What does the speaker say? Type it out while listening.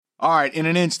All right, in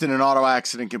an instant, an auto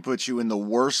accident can put you in the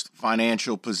worst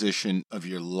financial position of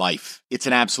your life. It's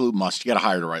an absolute must. You got to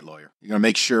hire the right lawyer. You're going to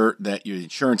make sure that your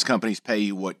insurance companies pay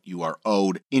you what you are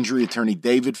owed. Injury attorney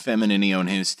David Feminini and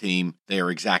his team, they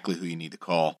are exactly who you need to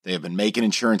call. They have been making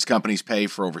insurance companies pay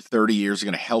for over 30 years.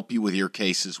 They're going to help you with your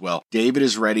case as well. David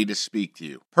is ready to speak to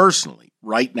you personally.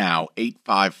 Right now,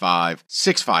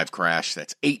 855-65-CRASH.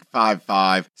 That's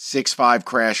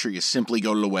 855-65-CRASH, or you simply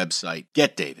go to the website,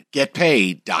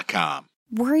 getdavidgetpaid.com.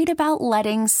 Worried about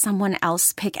letting someone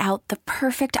else pick out the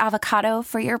perfect avocado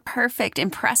for your perfect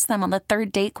impress them on the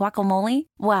third date guacamole?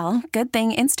 Well, good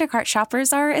thing Instacart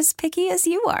shoppers are as picky as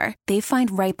you are. They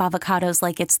find ripe avocados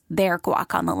like it's their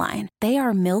guac on the line. They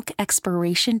are milk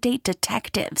expiration date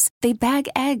detectives. They bag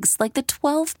eggs like the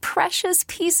 12 precious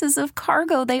pieces of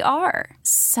cargo they are.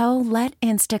 So let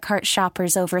Instacart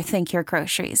shoppers overthink your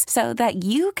groceries so that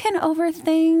you can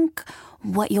overthink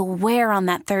what you'll wear on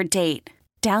that third date.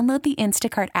 Download the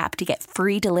Instacart app to get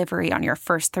free delivery on your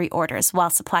first 3 orders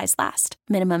while supplies last.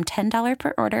 Minimum $10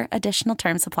 per order. Additional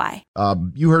terms apply.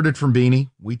 You heard it from Beanie.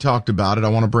 We talked about it. I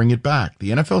want to bring it back. The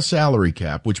NFL salary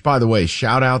cap, which, by the way,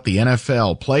 shout out the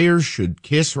NFL. Players should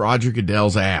kiss Roger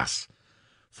Goodell's ass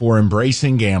for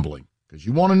embracing gambling, because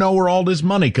you want to know where all this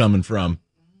money coming from.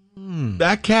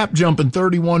 That cap jumping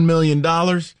 $31 million.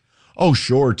 Oh,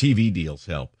 sure, TV deals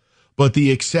help. But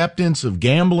the acceptance of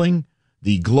gambling,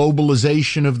 the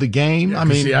globalization of the game.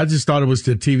 Yeah, I just thought it was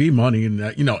the TV money and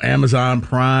Amazon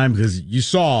Prime, because you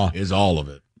saw is all of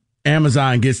it.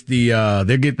 Amazon gets they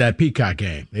get that Peacock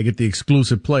game. They get the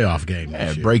exclusive playoff game.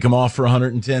 Break them off for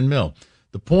 $110 million.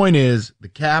 The point is, the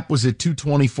cap was at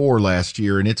 224 last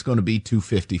year, and it's going to be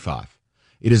 255.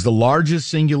 It is the largest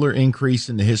singular increase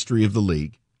in the history of the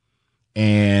league,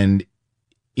 and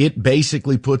it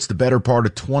basically puts the better part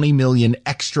of $20 million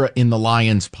extra in the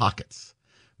Lions' pockets.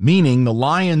 Meaning the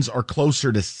Lions are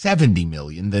closer to $70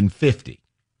 million than $50.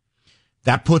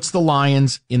 That puts the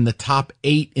Lions in the top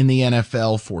 8 in the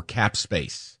NFL for cap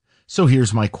space. So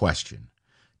here's my question.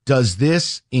 Does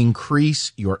this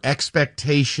increase your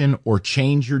expectation or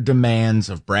change your demands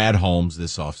of Brad Holmes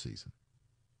this offseason?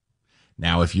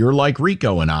 Now, if you're like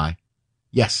Rico and I,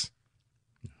 yes,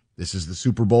 this is the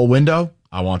Super Bowl window.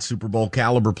 I want Super Bowl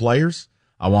caliber players.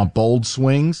 I want bold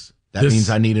swings. That means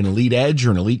I need an elite edge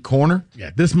or an elite corner.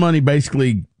 Yeah, this money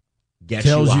basically gets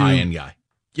you a high-end guy.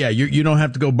 Yeah, you don't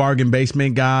have to go bargain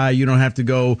basement guy. You don't have to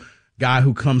go guy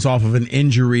who comes off of an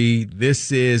injury.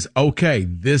 This is, okay,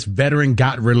 this veteran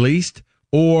got released,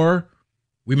 or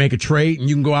we make a trade and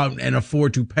you can go out and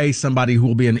afford to pay somebody who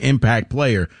will be an impact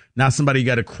player, not somebody you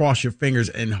got to cross your fingers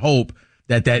and hope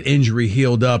that injury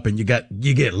healed up and you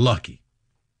get lucky.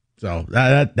 So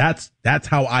that's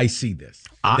how I see this.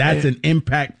 That's an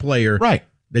impact player, right,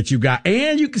 that you got.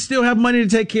 And you can still have money to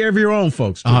take care of your own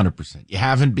folks, too. 100%. You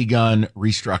haven't begun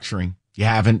restructuring. You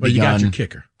got your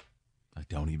kicker.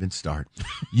 Don't even start.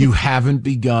 You haven't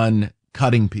begun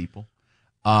cutting people.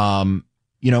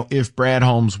 If Brad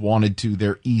Holmes wanted to,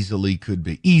 there easily could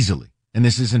be. Easily. And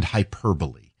this isn't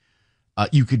hyperbole.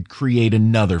 You could create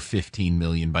another $15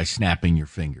 million by snapping your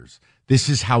fingers. This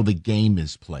is how the game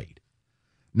is played.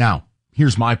 Now,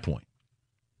 here's my point.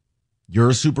 You're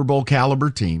a Super Bowl caliber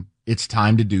team. It's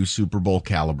time to do Super Bowl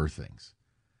caliber things.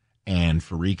 And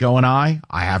for Rico and I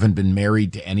haven't been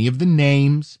married to any of the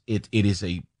names. It's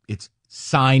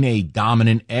sign a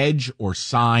dominant edge or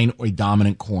sign a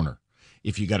dominant corner.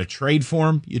 If you got to trade for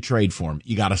him, you trade for him.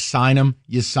 You got to sign him,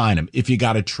 you sign him. If you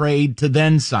got to trade to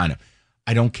then sign him,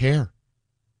 I don't care.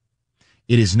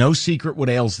 It is no secret what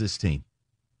ails this team.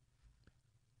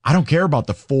 I don't care about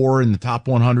the 4 in the top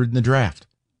 100 in the draft.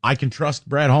 I can trust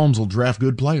Brad Holmes will draft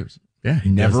good players. Yeah,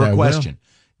 never a question.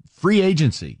 Free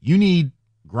agency, you need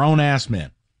grown-ass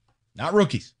men, not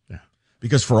rookies. Yeah.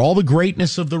 Because for all the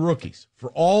greatness of the rookies, for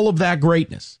all of that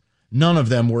greatness, none of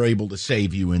them were able to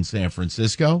save you in San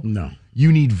Francisco. No.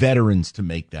 You need veterans to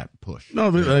make that push.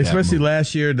 No, especially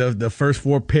last year, the first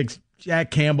 4 picks, Jack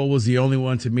Campbell was the only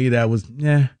one to me that was,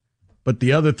 But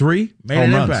the other 3 made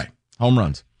an impact. Home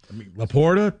runs. I mean,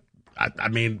 Laporta,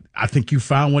 I think you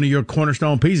found one of your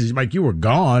cornerstone pieces. Mike, you were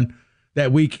gone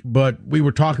that week, but we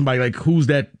were talking about, who's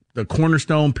the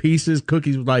cornerstone pieces?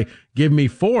 Cookies was like, give me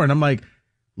 4. And I'm like,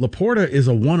 Laporta is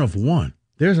a one of one.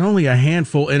 There's only a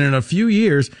handful, and in a few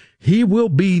years, he will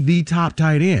be the top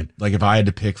tight end. Like if I had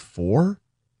to pick 4,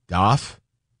 Goff,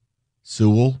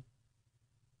 Sewell,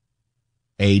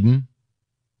 Aiden,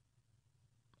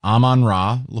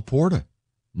 Amon-Ra, Laporta.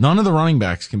 None of the running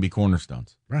backs can be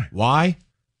cornerstones. Right. Why?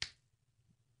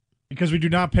 Because we do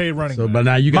not pay running back. But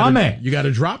now you got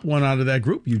to drop one out of that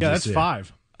group. That's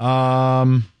 5.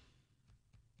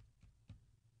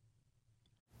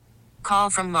 Call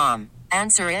from mom.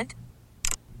 Answer it.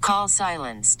 Call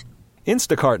silenced.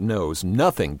 Instacart knows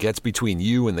nothing gets between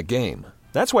you and the game.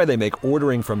 That's why they make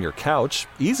ordering from your couch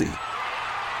easy.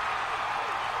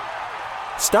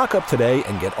 Stock up today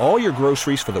and get all your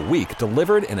groceries for the week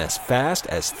delivered in as fast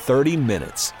as 30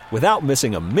 minutes without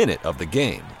missing a minute of the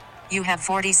game. You have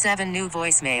 47 new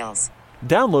voicemails.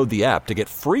 Download the app to get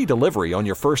free delivery on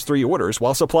your first 3 orders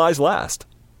while supplies last.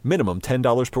 Minimum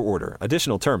 $10 per order.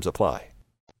 Additional terms apply.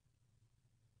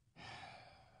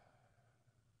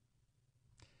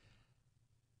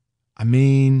 I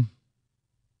mean,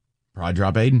 probably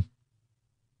drop Aiden.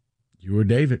 You or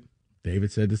David.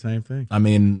 David said the same thing. I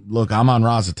mean, look,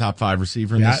 Amon-Ra's a top 5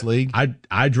 receiver in this league.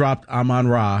 I dropped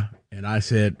Amon-Ra, and I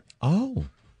said, oh,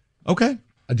 okay.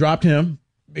 I dropped him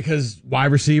because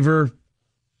wide receiver,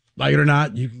 like it or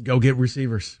not, you can go get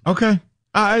receivers. Okay.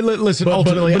 Listen,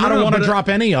 ultimately, I don't want to drop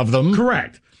any of them.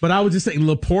 Correct. But I was just saying,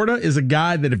 Laporta is a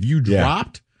guy that if you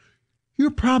dropped,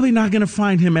 you're probably not going to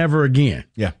find him ever again.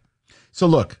 Yeah. So,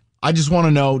 look, I just want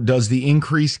to know, does the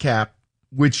increased cap,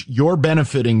 which you're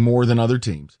benefiting more than other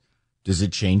teams, does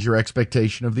it change your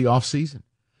expectation of the offseason?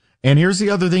 And here's the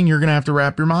other thing you're going to have to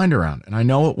wrap your mind around. And I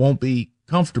know it won't be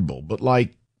comfortable, but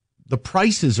like the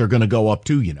prices are going to go up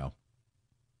too, you know.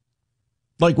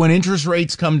 Like when interest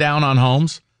rates come down on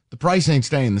homes, the price ain't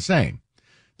staying the same.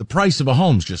 The price of a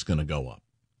home's just going to go up.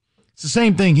 It's the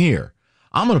same thing here.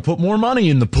 I'm going to put more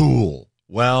money in the pool.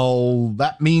 Well,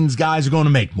 that means guys are going to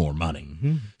make more money.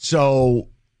 Mm-hmm. So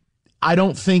I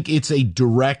don't think it's a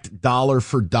direct dollar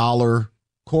for dollar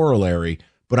corollary,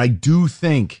 but I do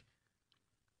think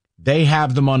they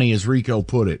have the money, as Rico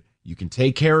put it. You can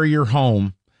take care of your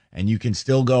home and you can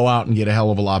still go out and get a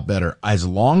hell of a lot better as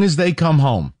long as they come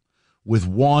home with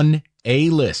one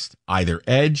A-list, either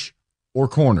edge or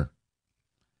corner.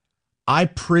 I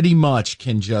pretty much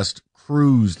can just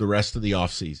cruise the rest of the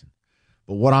offseason.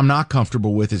 But what I'm not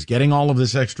comfortable with is getting all of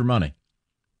this extra money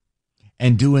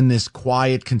and doing this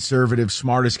quiet, conservative,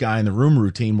 smartest guy in the room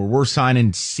routine where we're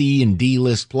signing C and D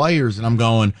list players. And I'm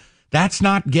going, that's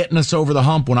not getting us over the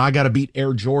hump when I got to beat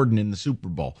Air Jordan in the Super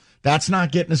Bowl. That's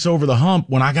not getting us over the hump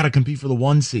when I got to compete for the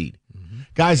 1 seed. Mm-hmm.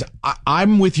 Guys,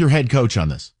 I'm with your head coach on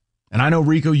this. And I know,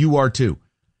 Rico, you are too.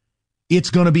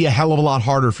 It's going to be a hell of a lot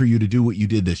harder for you to do what you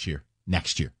did this year,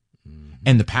 next year. Mm-hmm.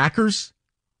 And the Packers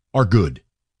are good.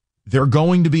 They're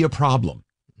going to be a problem.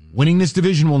 Winning this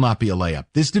division will not be a layup.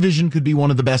 This division could be one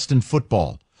of the best in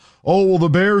football. Oh, well, the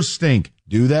Bears stink.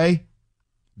 Do they?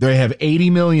 They have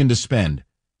 $80 million to spend.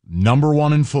 Number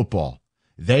 1 in football.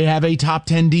 They have a top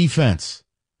 10 defense.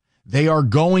 They are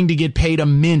going to get paid a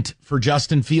mint for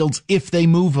Justin Fields if they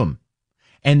move him.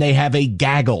 And they have a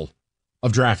gaggle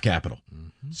of draft capital.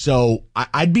 Mm-hmm. So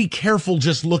I'd be careful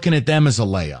just looking at them as a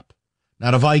layup.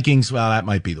 Now, the Vikings, well, that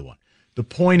might be the one. The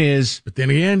point is... But then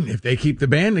again, if they keep the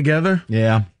band together...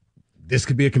 Yeah. This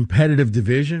could be a competitive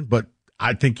division, but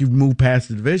I think you've moved past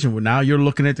the division. Well, now you're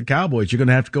looking at the Cowboys. You're going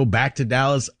to have to go back to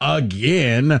Dallas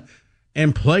again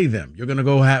and play them. You're going to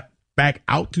go back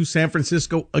out to San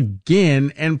Francisco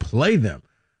again and play them.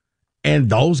 And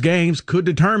those games could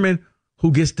determine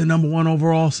who gets the number 1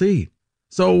 overall seed.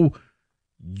 So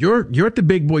you're at the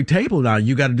big boy table now.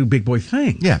 You got to do big boy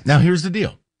things. Yeah. Now, here's the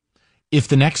deal. If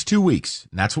the next 2 weeks,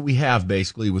 and that's what we have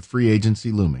basically with free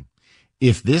agency looming,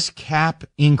 if this cap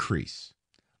increase,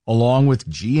 along with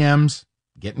GMs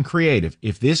getting creative,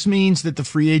 if this means that the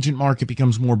free agent market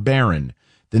becomes more barren,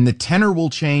 then the tenor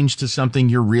will change to something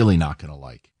you're really not going to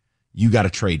like. You got to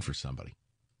trade for somebody.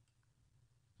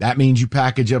 That means you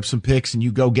package up some picks and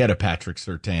you go get a Patrick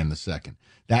Surtain II.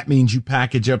 That means you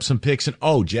package up some picks and,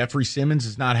 oh, Jeffrey Simmons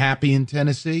is not happy in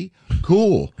Tennessee?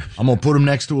 Cool. I'm going to put him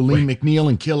next to Aleem McNeil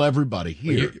and kill everybody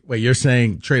here. Wait, you're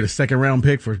saying trade a second-round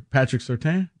pick for Patrick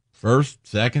Surtain? First,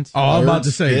 seconds, I'm about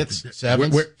to say fifths,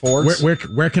 sevenths, fourths.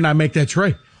 Where can I make that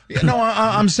trade? No,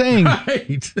 I'm saying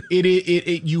right.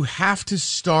 You have to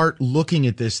start looking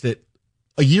at this that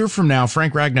a year from now,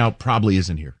 Frank Ragnow probably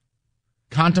isn't here.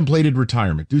 Contemplated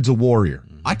retirement. Dude's a warrior.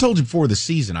 Mm-hmm. I told you before the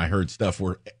season I heard stuff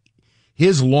where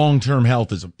his long-term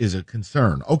health is a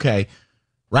concern. Okay,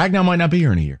 Ragnow might not be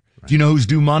here in a year. Right. Do you know who's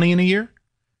due money in a year?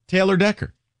 Taylor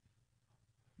Decker.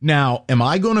 Now, am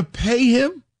I going to pay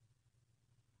him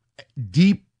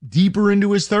deeper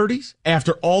into his 30s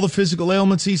after all the physical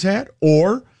ailments he's had?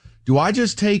 Or do I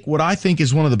just take what I think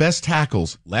is one of the best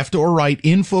tackles, left or right,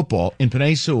 in football, in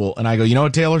Penei Sewell, and I go, you know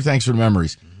what, Taylor, thanks for the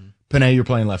memories. Mm-hmm. Penei, you're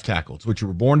playing left tackle. It's what you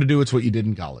were born to do. It's what you did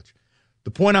in college.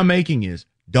 The point I'm making is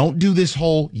don't do this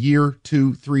whole year,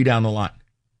 2, 3 down the line.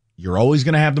 You're always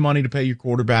going to have the money to pay your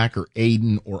quarterback or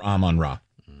Aiden or Amon-Ra.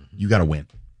 Mm-hmm. You got to win.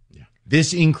 Yeah.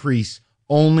 This increase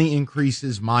only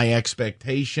increases my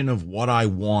expectation of what I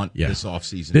want this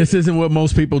offseason. This isn't what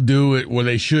most people do, what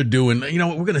they should do. And, you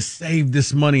know, we're going to save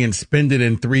this money and spend it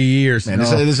in 3 years. Man,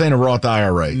 this ain't a Roth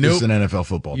IRA. Nope. This is an NFL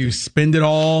football team. You spend it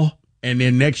all, and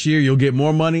then next year you'll get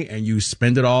more money, and you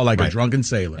spend it all like a drunken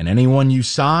sailor. And anyone you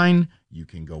sign, you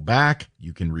can go back,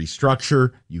 you can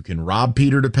restructure, you can rob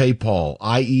Peter to pay Paul,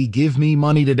 i.e. give me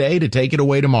money today to take it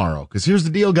away tomorrow. Because here's the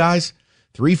deal, guys.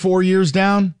 3-4 years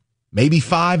down, maybe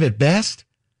 5 at best,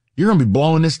 you're going to be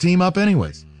blowing this team up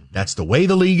anyways. That's the way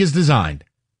the league is designed.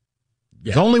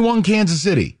 There's only one Kansas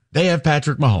City. They have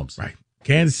Patrick Mahomes. Right.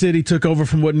 Kansas City took over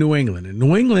from New England. And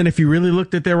New England, if you really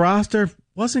looked at their roster,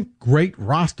 wasn't great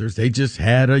rosters. They just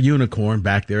had a unicorn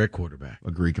back there at quarterback.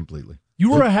 Agree completely.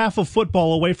 You were a half of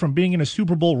football away from being in a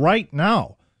Super Bowl right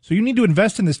now. So you need to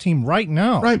invest in this team right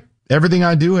now. Right. Everything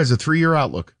I do has a 3-year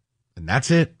outlook. And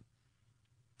that's it.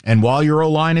 And while your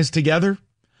O-line is together,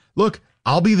 look,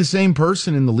 I'll be the same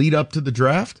person in the lead up to the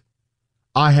draft.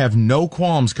 I have no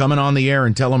qualms coming on the air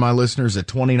and telling my listeners at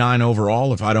 29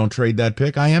 overall, if I don't trade that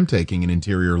pick, I am taking an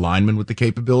interior lineman with the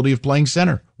capability of playing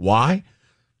center. Why?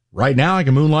 Right now, I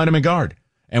can moonlight him at guard.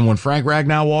 And when Frank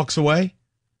Ragnow walks away,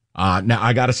 now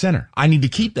I got a center. I need to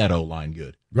keep that O-line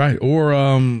good. Right. Or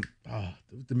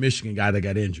the Michigan guy that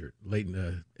got injured late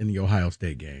in the Ohio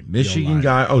State game. Michigan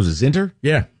guy. Oh, is it Zinter?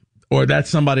 Yeah. Or that's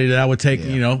somebody that I would take,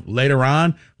 later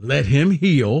on, let him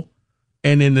heal,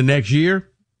 and in the next year,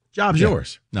 job's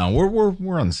yours. No,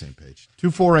 we're on the same page.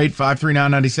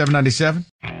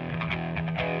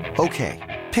 248-539-9797.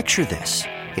 Okay, picture this.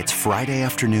 It's Friday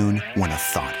afternoon when a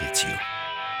thought hits you.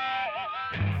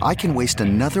 I can waste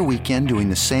another weekend doing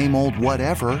the same old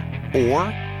whatever, or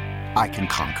I can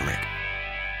conquer it.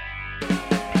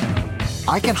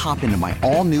 I can hop into my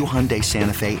all-new Hyundai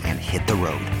Santa Fe and hit the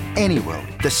road. Any road.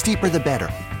 The steeper, the better.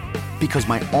 Because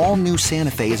my all-new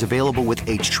Santa Fe is available with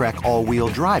H-Track all-wheel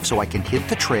drive, so I can hit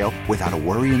the trail without a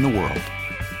worry in the world.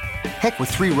 Heck, with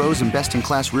 3 rows and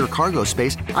best-in-class rear cargo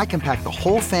space, I can pack the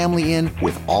whole family in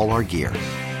with all our gear.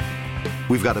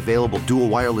 We've got available dual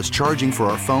wireless charging for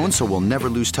our phones, so we'll never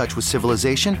lose touch with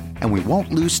civilization, and we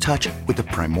won't lose touch with the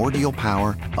primordial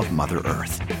power of Mother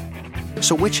Earth.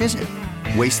 So which is it?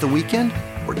 Waste the weekend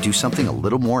or do something a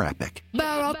little more epic?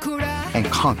 And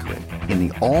conquer it in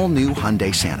the all-new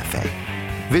Hyundai Santa Fe.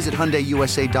 Visit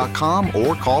HyundaiUSA.com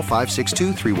or call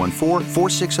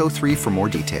 562-314-4603 for more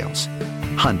details.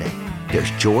 Hyundai,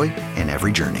 there's joy in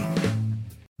every journey.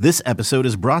 This episode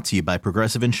is brought to you by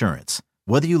Progressive Insurance.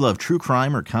 Whether you love true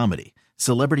crime or comedy,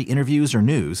 celebrity interviews or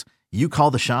news, you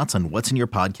call the shots on what's in your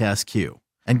podcast queue.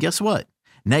 And guess what?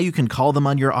 Now you can call them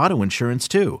on your auto insurance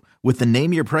too with the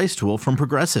Name Your Price tool from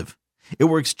Progressive. It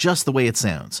works just the way it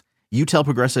sounds. You tell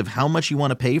Progressive how much you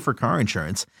want to pay for car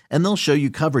insurance, and they'll show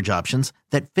you coverage options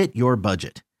that fit your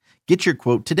budget. Get your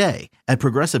quote today at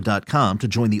Progressive.com to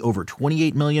join the over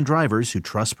 28 million drivers who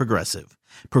trust Progressive.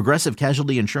 Progressive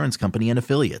Casualty Insurance Company and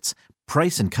Affiliates.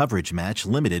 Price and coverage match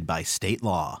limited by state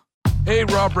law. Hey,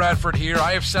 Rob Bradford here.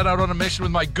 I have set out on a mission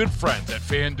with my good friends at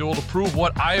FanDuel to prove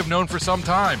what I have known for some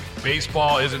time.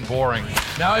 Baseball isn't boring.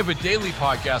 Now I have a daily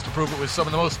podcast to prove it with some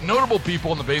of the most notable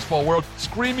people in the baseball world,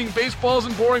 screaming baseball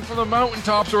isn't boring from the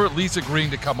mountaintops, or at least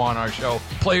agreeing to come on our show.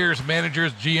 Players,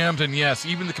 managers, GMs, and yes,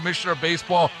 even the commissioner of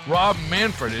baseball, Rob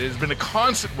Manfred. It has been a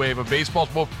constant wave of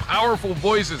baseball's most powerful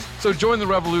voices. So join the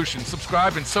revolution.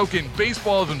 Subscribe and soak in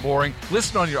Baseball Isn't Boring.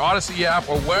 Listen on your Odyssey app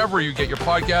or wherever you get your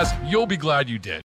podcasts. You'll be glad you did.